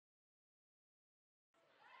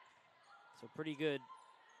So pretty good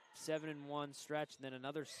 7-1 stretch, and then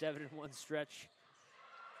another 7-1 stretch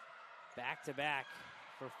back to back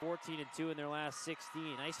for 14-2 in their last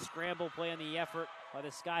 16. Nice scramble play on the effort by the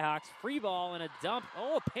Skyhawks. Free ball and a dump.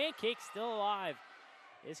 Oh, a pancake still alive.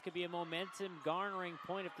 This could be a momentum garnering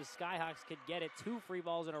point if the Skyhawks could get it. 2 free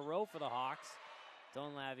balls in a row for the Hawks.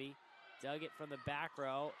 Donlavy dug it from the back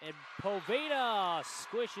row, and Poveda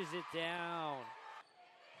squishes it down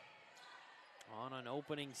on an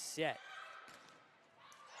opening set.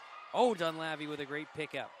 Oh, Donlavy with a great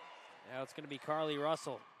pickup. Now it's going to be Carly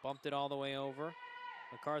Russell. Bumped it all the way over.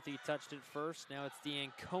 McCarthy touched it first. Now it's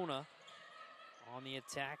D'Ancona on the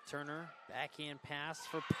attack. Turner, backhand pass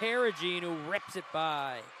for Perigine, who rips it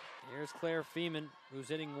by. Here's Clare Feeman, who's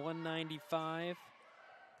hitting 195.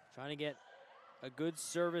 Trying to get a good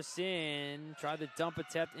service in. Try the dump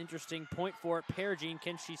attempt. Interesting point for it. Perigine,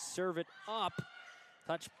 can she serve it up?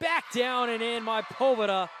 Touch back down and in by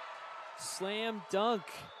Poveda. Slam dunk.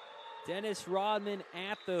 Dennis Rodman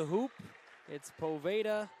at the hoop. It's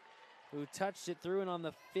Poveda who touched it through, and on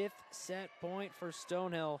the 5th set point for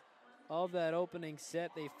Stonehill of that opening set,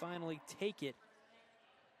 they finally take it.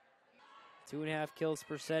 2.5 kills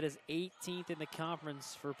per set is 18th in the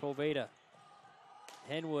conference for Poveda.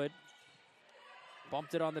 Henwood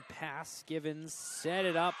bumped it on the pass. Givens set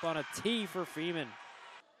it up on a tee for Feeman.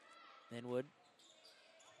 Henwood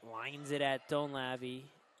lines it at Donlavy.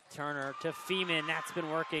 Turner to Feeman. That's been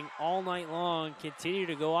working all night long. Continue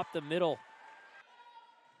to go up the middle.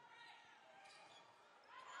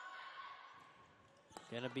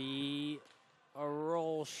 Gonna be a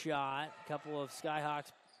roll shot. A couple of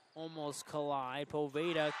Skyhawks almost collide.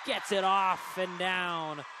 Poveda gets it off and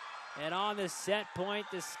down. And on the set point,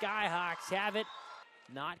 the Skyhawks have it.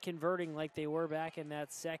 Not converting like they were back in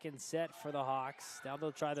that second set for the Hawks. Now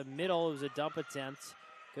they'll try the middle. It was a dump attempt.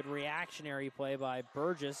 Good reactionary play by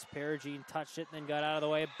Burgess. Perigine touched it and then got out of the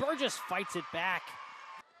way. Burgess fights it back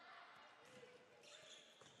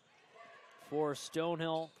for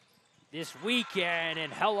Stonehill this weekend.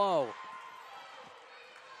 And hello.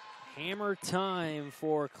 Hammer time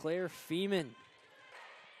for Clare Feeman.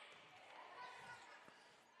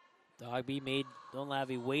 Dogby made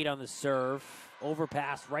Donlavy wait on the serve.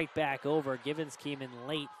 Overpass right back over. Givens came in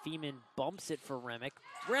late. Feeman bumps it for Remick.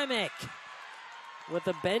 Remick with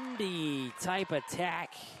a bendy type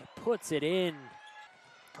attack puts it in.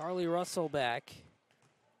 Carly Russell back.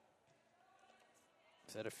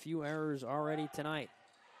 He's had a few errors already tonight.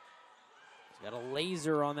 He's got a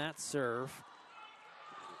laser on that serve.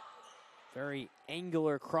 Very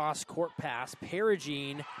angular cross-court pass.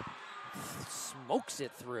 Perigine smokes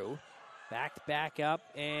it through. Back up,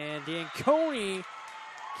 and D'Ancona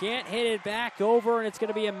can't hit it back over, and it's going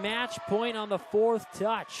to be a match point on the 4th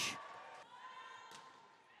touch.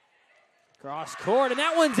 Cross court, and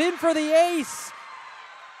that one's in for the ace.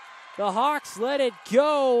 The Hawks let it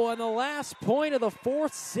go on the last point of the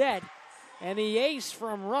 4th set, and the ace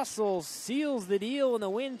from Russell seals the deal in the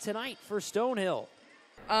win tonight for Stonehill.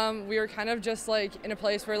 We were kind of just like in a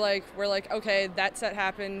place where we're like, okay, that set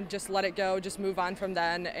happened, just let it go, just move on from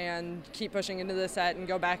then and keep pushing into the set and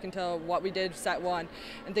go back into what we did set 1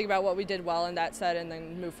 and think about what we did well in that set and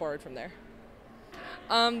then move forward from there.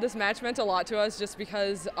 This match meant a lot to us just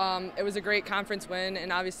because it was a great conference win,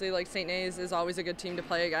 and obviously like St. A's is always a good team to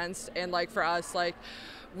play against, and like for us, like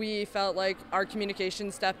we felt like our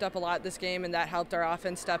communication stepped up a lot this game, and that helped our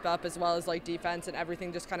offense step up as well as like defense, and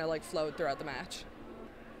everything just kind of like flowed throughout the match.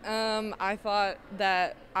 I thought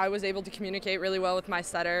that I was able to communicate really well with my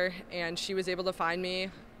setter, and she was able to find me,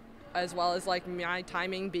 as well as like my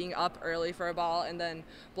timing being up early for a ball and then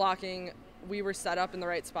blocking. We were set up in the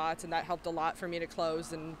right spots, and that helped a lot for me to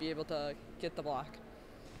close and be able to get the block.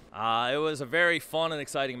 It was a very fun and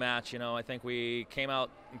exciting match. You know, I think we came out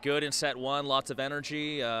good in set 1, lots of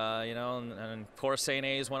energy. You know, and of course St.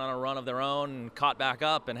 A's went on a run of their own and caught back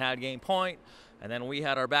up and had game point. And then we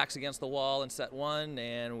had our backs against the wall in set 1,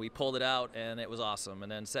 and we pulled it out, and it was awesome.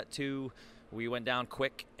 And then set 2, we went down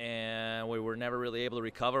quick, and we were never really able to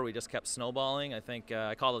recover. We just kept snowballing. I think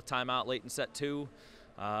I called a timeout late in set 2,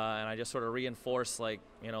 and I just sort of reinforced, like,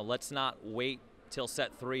 you know, let's not wait till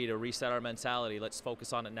set 3 to reset our mentality. Let's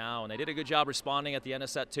focus on it now. And they did a good job responding at the end of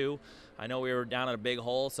set 2. I know we were down at a big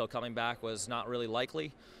hole, so coming back was not really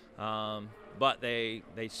likely. But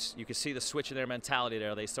you could see the switch in their mentality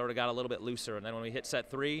there. They sort of got a little bit looser. And then when we hit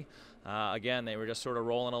set 3, again, they were just sort of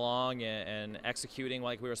rolling along and executing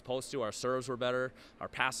like we were supposed to. Our serves were better, our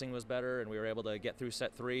passing was better, and we were able to get through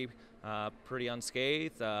set 3 pretty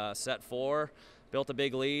unscathed. Set 4, built a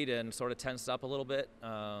big lead and sort of tensed up a little bit.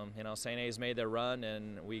 You know, St. A's made their run,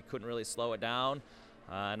 and we couldn't really slow it down.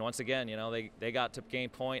 And once again, you know, they got to gain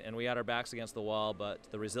point and we had our backs against the wall, but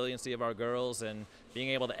the resiliency of our girls and being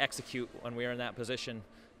able to execute when we were in that position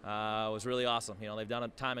was really awesome. You know, they've done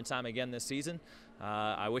it time and time again this season.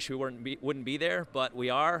 I wish we wouldn't be there, but we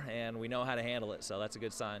are, and we know how to handle it, so that's a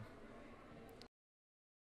good sign.